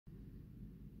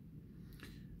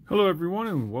Hello everyone,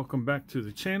 and welcome back to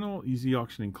the channel, Easy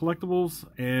Auctioning Collectibles.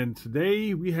 And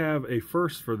today we have a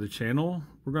first for the channel.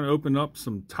 We're going to open up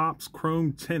some Topps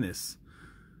Chrome Tennis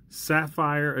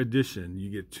Sapphire Edition. You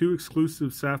get 2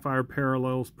 exclusive Sapphire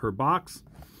parallels per box.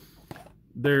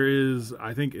 There is,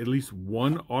 I think, at least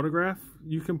 1 autograph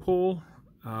you can pull,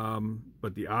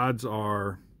 but the odds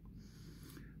are,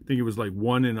 I think it was like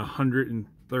 1 in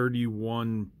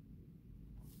 131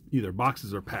 either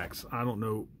boxes or packs. I don't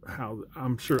know how.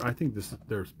 I'm sure. I think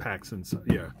there's packs inside.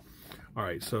 Yeah. All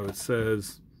right. So it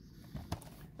says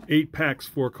 8 packs,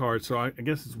 4 cards. So I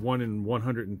guess it's 1 in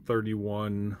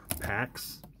 131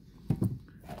 packs.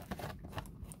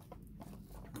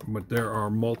 But there are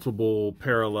multiple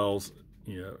parallels,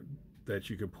 that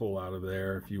you could pull out of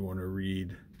there if you want to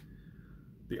read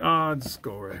the odds.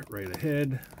 Go right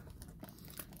ahead.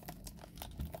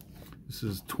 This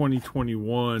is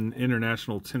 2021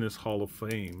 International Tennis Hall of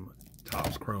Fame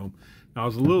Topps Chrome. Now, I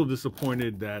was a little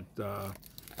disappointed that the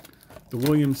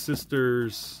Williams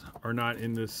sisters are not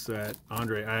in this set.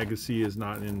 Andre Agassi is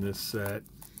not in this set.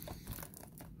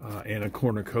 Anna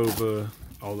Kournikova,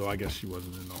 although I guess she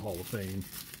wasn't in the Hall of Fame,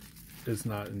 is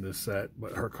not in this set,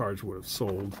 but her cards would have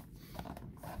sold.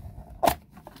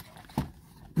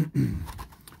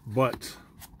 But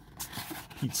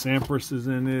Pete Sampras is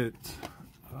in it.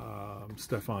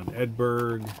 Stefan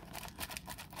Edberg,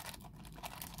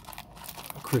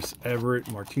 Chris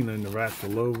Everett, Martina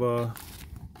Navratilova,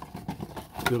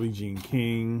 Billie Jean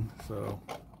King. So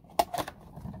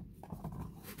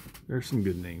there's some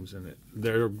good names in it.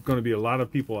 There are going to be a lot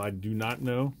of people I do not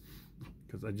know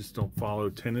because I just don't follow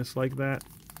tennis like that.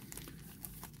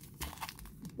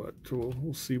 But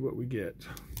we'll see what we get.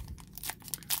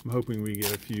 I'm hoping we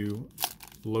get a few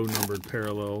low-numbered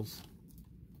parallels.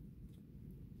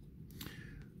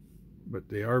 But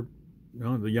they are,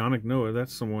 the Yannick Noah,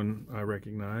 that's someone I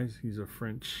recognize. He was a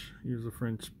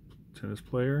French tennis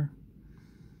player.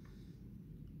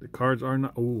 The cards are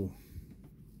not,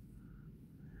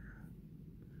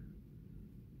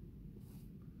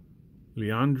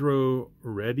 Leandro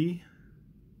Reddy.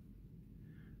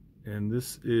 And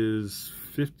this is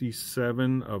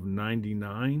 57 of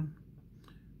 99.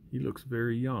 He looks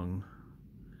very young.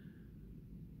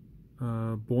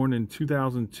 Born in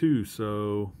 2002,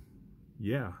 so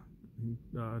yeah,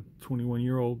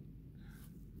 21-year-old.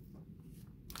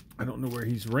 I don't know where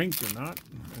he's ranked or not,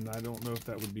 and I don't know if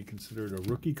that would be considered a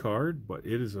rookie card, but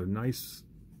it is a nice,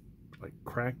 like,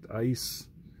 cracked ice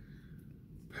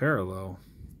parallel.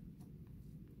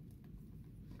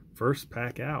 First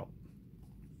pack out.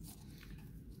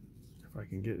 If I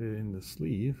can get it in the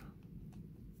sleeve.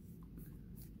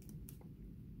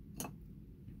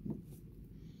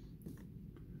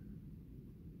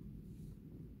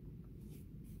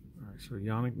 So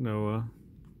Yannick Noah,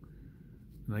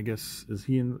 and I guess, is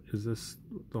this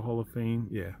the Hall of Fame?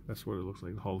 Yeah, that's what it looks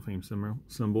like, the Hall of Fame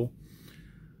symbol.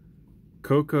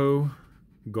 Coco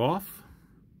Gauff,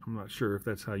 I'm not sure if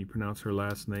that's how you pronounce her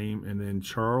last name. And then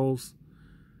Charles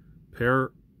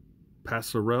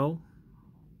Passerelle,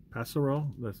 that's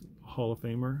Hall of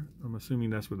Famer. I'm assuming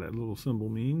that's what that little symbol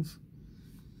means.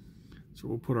 So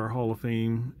we'll put our Hall of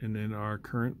Fame and then our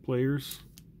current players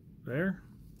there.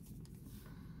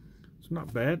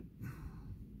 Not bad.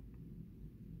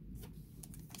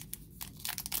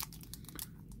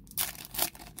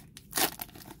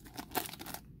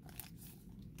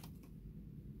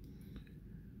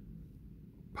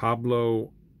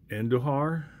 Pablo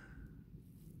Andujar,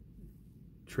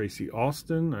 Tracy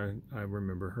Austin. I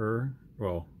remember her.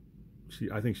 Well,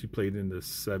 I think she played in the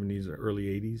 70s or early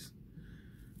 80s.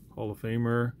 Hall of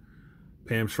Famer.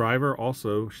 Pam Shriver,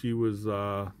 also, she was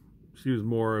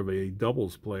more of a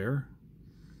doubles player.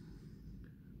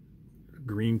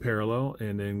 Green parallel.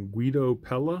 And then Guido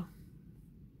Pella.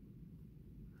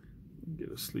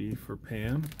 Get a sleeve for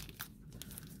Pam.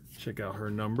 Check out her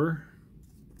number.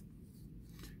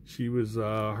 She was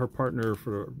her partner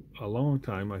for a long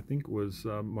time, I think, was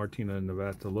Martina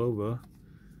Navratilova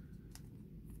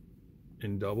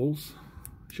in doubles.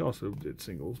 She also did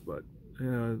singles, but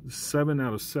 7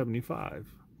 out of 75.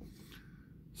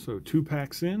 So 2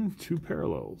 packs in, 2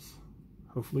 parallels.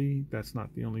 Hopefully that's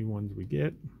not the only ones we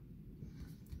get.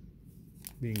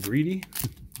 Being greedy.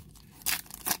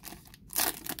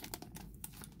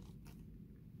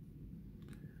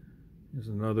 Here's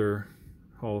another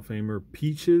Hall of Famer,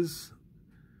 Peaches.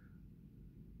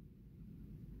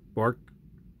 Oh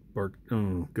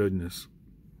goodness.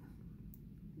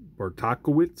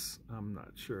 Bartakowitz. I'm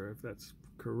not sure if that's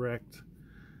correct.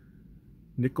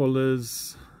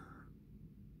 Nicholas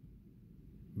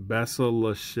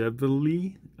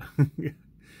Basilashvili.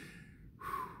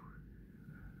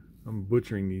 I'm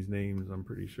butchering these names, I'm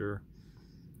pretty sure.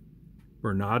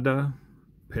 Bernarda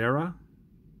Pera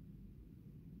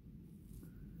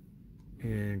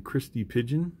and Christy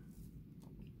Pigeon.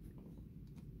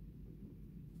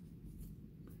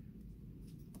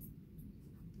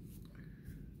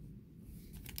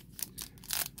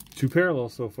 Two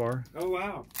parallels so far. Oh,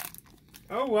 wow.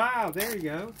 Oh, wow. There you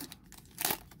go.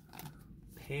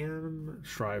 Pam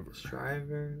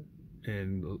Shriver.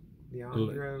 And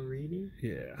Leandro Reedy.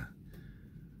 Yeah.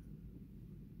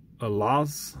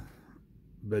 Alaz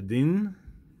Bedin.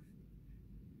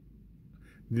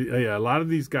 Yeah, a lot of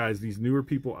these guys, these newer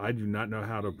people, I do not know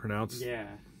how to pronounce. Yeah.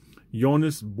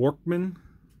 Jonas Borkman.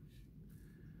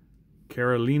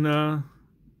 Karolina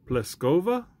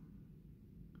Pleskova.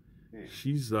 Yeah.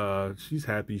 She's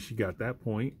happy she got that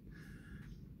point.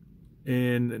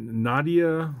 And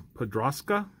Nadia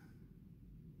Podroska.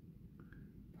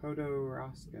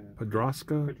 Podoroska.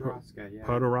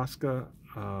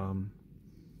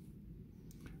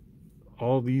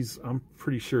 All these, I'm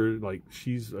pretty sure, like,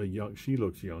 she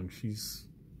looks young. She's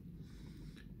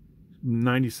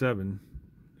 97.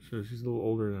 So she's a little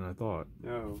older than I thought.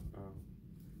 Oh.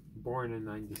 Born in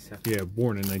 97. Yeah,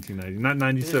 born in 1990. Not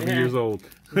 97 years old.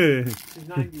 She's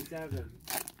 97.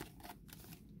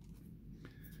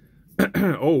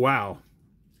 Oh, wow.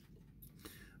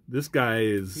 This guy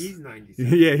is... He's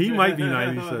 97. Yeah, he might be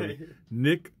 97.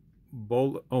 Nick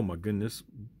Bola... Oh, my goodness.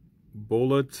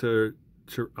 Bola to...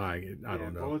 I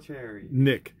don't know.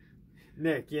 Nick.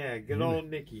 Nick, yeah. Good old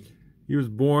Nicky. He was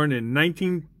born in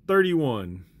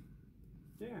 1931.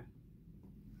 Yeah.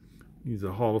 He's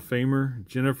a Hall of Famer.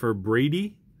 Jennifer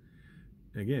Brady.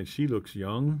 Again, she looks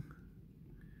young.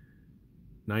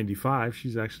 95.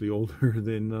 She's actually older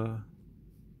than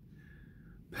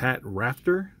Pat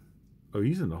Rafter. Oh,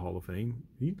 he's in the Hall of Fame.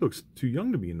 He looks too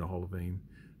young to be in the Hall of Fame.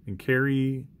 And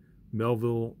Carrie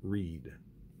Melville Reed.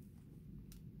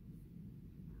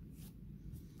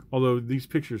 Although these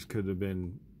pictures could have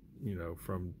been, you know,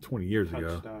 from 20 years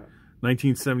ago.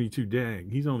 1972. Dang,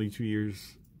 he's only 2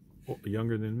 years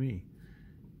younger than me.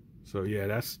 So yeah,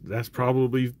 that's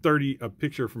probably a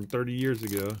picture from 30 years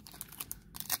ago.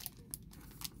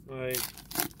 Like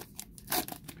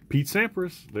Pete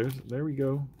Sampras. There we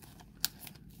go.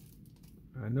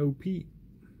 I know Pete.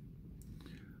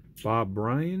 Bob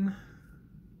Bryan.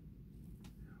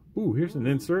 Ooh, here's an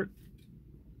insert.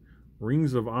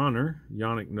 Rings of Honor.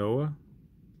 Yannick Noah.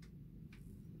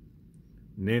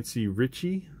 Nancy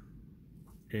Ritchie.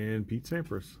 And Pete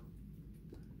Sampras.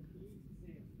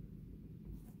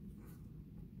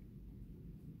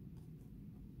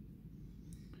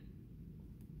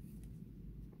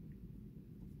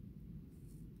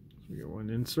 We got one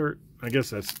insert. I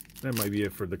guess that might be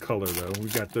it for the color, though. We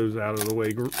got those out of the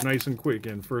way nice and quick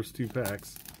in first two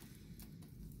packs.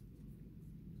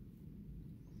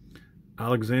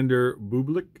 Alexander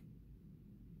Bublik.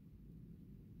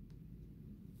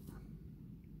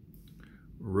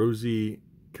 Rosie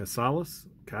Castles.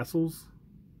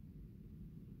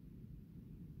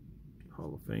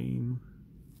 Hall of Fame.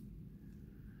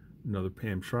 Another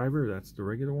Pam Shriver. That's the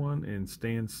regular one. And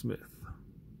Stan Smith.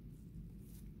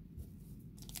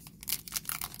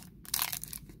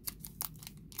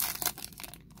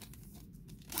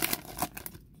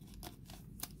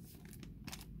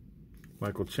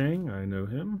 Michael Chang, I know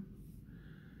him.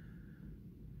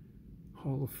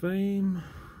 Hall of Fame.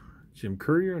 Jim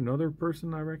Courier, another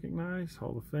person I recognize.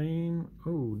 Hall of Fame.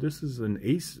 Oh, this is an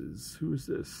Aces. Who is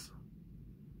this?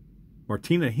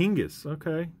 Martina Hingis.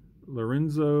 Okay.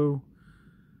 Lorenzo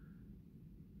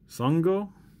Sonego.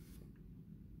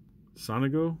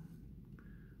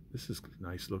 This is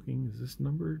nice looking. Is this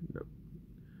numbered? No.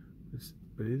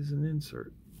 But it is an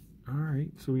insert. All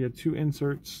right. So we had two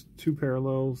inserts, two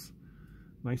parallels.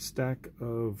 Nice stack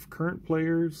of current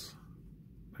players.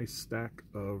 Nice stack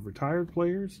of retired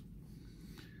players.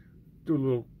 Do a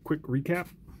little quick recap.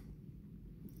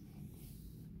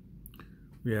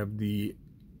 We have the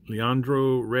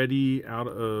Leandro Ready out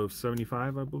of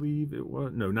 75, I believe it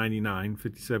was. No, 99.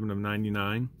 57 of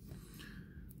 99.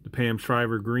 The Pam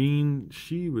Shriver Green,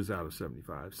 she was out of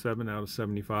 75. 7 out of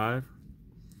 75.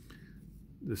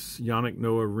 This Yannick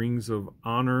Noah Rings of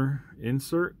Honor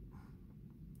insert.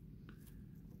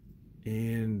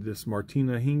 And this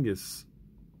Martina Hingis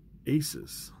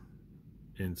Aces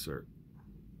insert.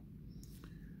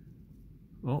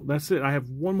 Well, that's it. I have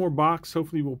one more box.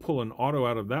 Hopefully we'll pull an auto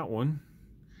out of that one.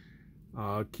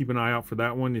 Keep an eye out for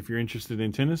that one if you're interested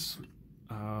in tennis.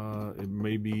 It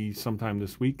may be sometime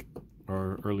this week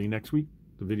or early next week.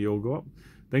 The video will go up.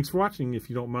 Thanks for watching. If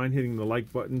you don't mind hitting the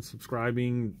like button,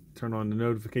 subscribing, turn on the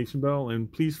notification bell,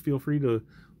 and please feel free to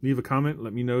leave a comment.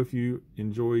 Let me know if you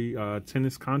enjoy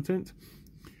tennis content.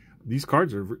 These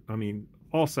cards are, I mean,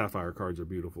 all Sapphire cards are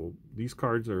beautiful. These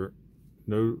cards are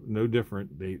no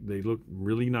different. They look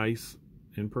really nice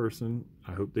in person.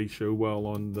 I hope they show well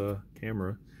on the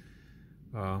camera.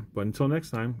 But until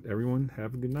next time, everyone,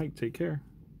 have a good night. Take care.